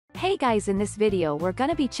Hey guys, in this video we're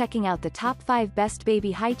gonna be checking out the top 5 best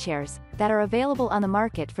baby high chairs that are available on the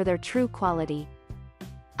market for their true quality.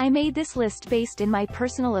 I made this list based in my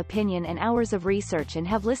personal opinion and hours of research and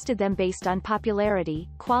have listed them based on popularity,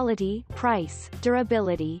 quality, price,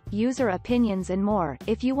 durability, user opinions and more.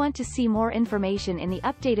 If you want to see more information in the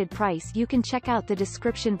updated price, you can check out the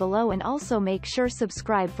description below and also make sure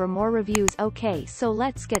subscribe for more reviews. Okay, so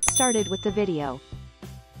let's get started with the video.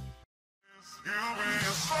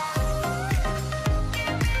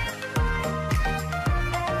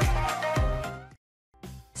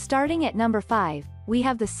 Starting at number 5, we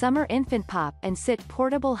have the Summer Infant Pop and Sit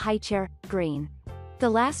Portable Highchair, Green. The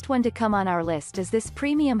last one to come on our list is this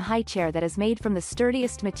premium highchair that is made from the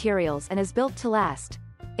sturdiest materials and is built to last.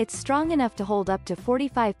 It's strong enough to hold up to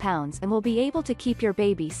 45 pounds and will be able to keep your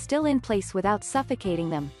baby still in place without suffocating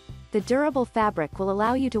them. The durable fabric will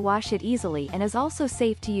allow you to wash it easily and is also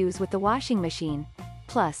safe to use with the washing machine.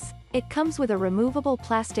 Plus, it comes with a removable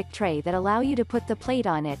plastic tray that allows you to put the plate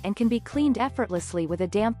on it and can be cleaned effortlessly with a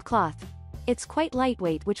damp cloth. It's quite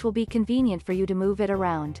lightweight, which will be convenient for you to move it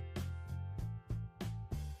around.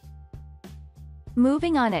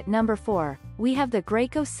 Moving on, at number 4, we have the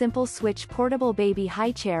Graco Simple Switch Portable Baby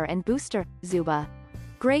High Chair and Booster, JOOVY.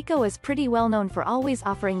 Graco is pretty well known for always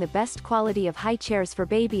offering the best quality of high chairs for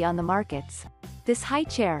baby on the markets. This high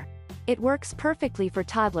chair, it works perfectly for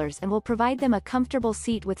toddlers and will provide them a comfortable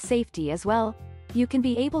seat with safety as well. You can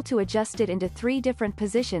be able to adjust it into 3 different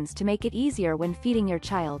positions to make it easier when feeding your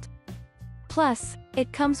child. Plus,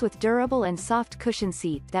 it comes with durable and soft cushion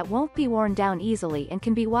seat that won't be worn down easily and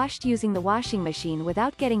can be washed using the washing machine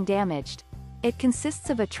without getting damaged. It consists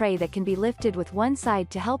of a tray that can be lifted with one side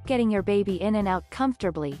to help getting your baby in and out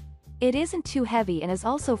comfortably. It isn't too heavy and is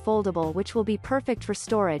also foldable, which will be perfect for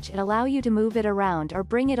storage and allow you to move it around or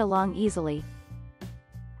bring it along easily.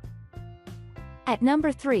 At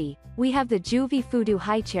number 3, we have the JOOVY Foodoo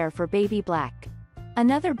Highchair for Baby Black.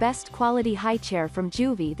 Another best quality highchair from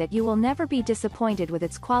JOOVY that you will never be disappointed with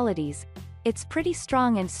its qualities. It's pretty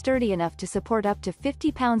strong and sturdy enough to support up to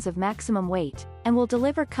 50 pounds of maximum weight, and will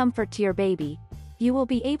deliver comfort to your baby. You will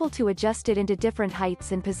be able to adjust it into different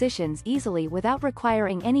heights and positions easily without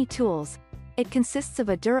requiring any tools. It consists of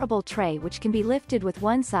a durable tray which can be lifted with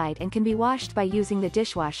one side and can be washed by using the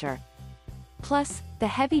dishwasher. Plus, the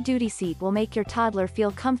heavy-duty seat will make your toddler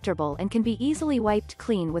feel comfortable and can be easily wiped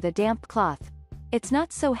clean with a damp cloth. It's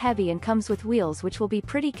not so heavy and comes with wheels, which will be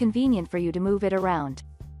pretty convenient for you to move it around.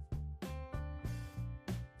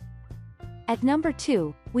 At number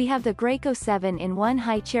 2, we have the Graco 7-in-1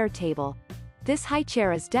 High Chair Table. This high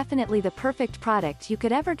chair is definitely the perfect product you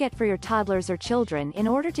could ever get for your toddlers or children in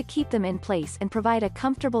order to keep them in place and provide a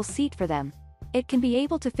comfortable seat for them. It can be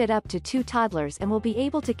able to fit up to 2 toddlers and will be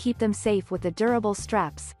able to keep them safe with the durable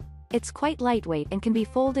straps. It's quite lightweight and can be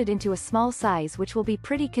folded into a small size, which will be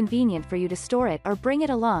pretty convenient for you to store it or bring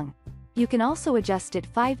it along. You can also adjust it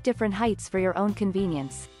 5 different heights for your own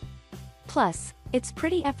convenience. Plus, it's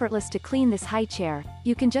pretty effortless to clean this high chair.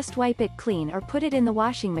 You can just wipe it clean or put it in the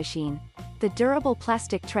washing machine. The durable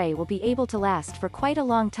plastic tray will be able to last for quite a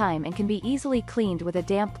long time and can be easily cleaned with a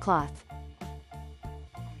damp cloth.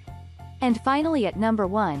 And finally, at number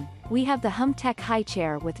 1, we have the Highchair High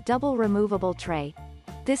Chair with double removable tray.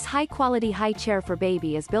 This high-quality high chair for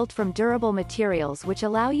baby is built from durable materials which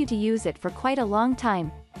allow you to use it for quite a long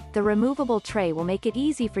time. The removable tray will make it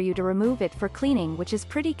easy for you to remove it for cleaning, which is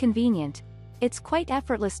pretty convenient. It's quite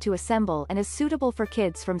effortless to assemble and is suitable for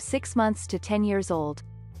kids from 6 months to 10 years old.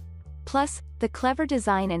 Plus, the clever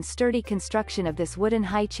design and sturdy construction of this wooden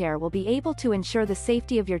high chair will be able to ensure the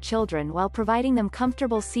safety of your children while providing them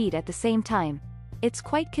comfortable seat at the same time. It's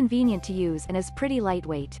quite convenient to use and is pretty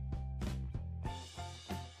lightweight.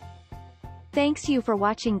 Thanks you for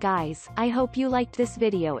watching, guys. I hope you liked this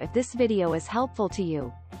video. If this video is helpful to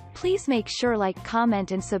you, please make sure like,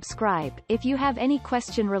 comment and subscribe. If you have any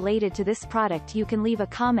question related to this product, you can leave a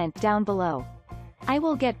comment down below. I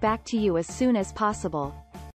will get back to you as soon as possible.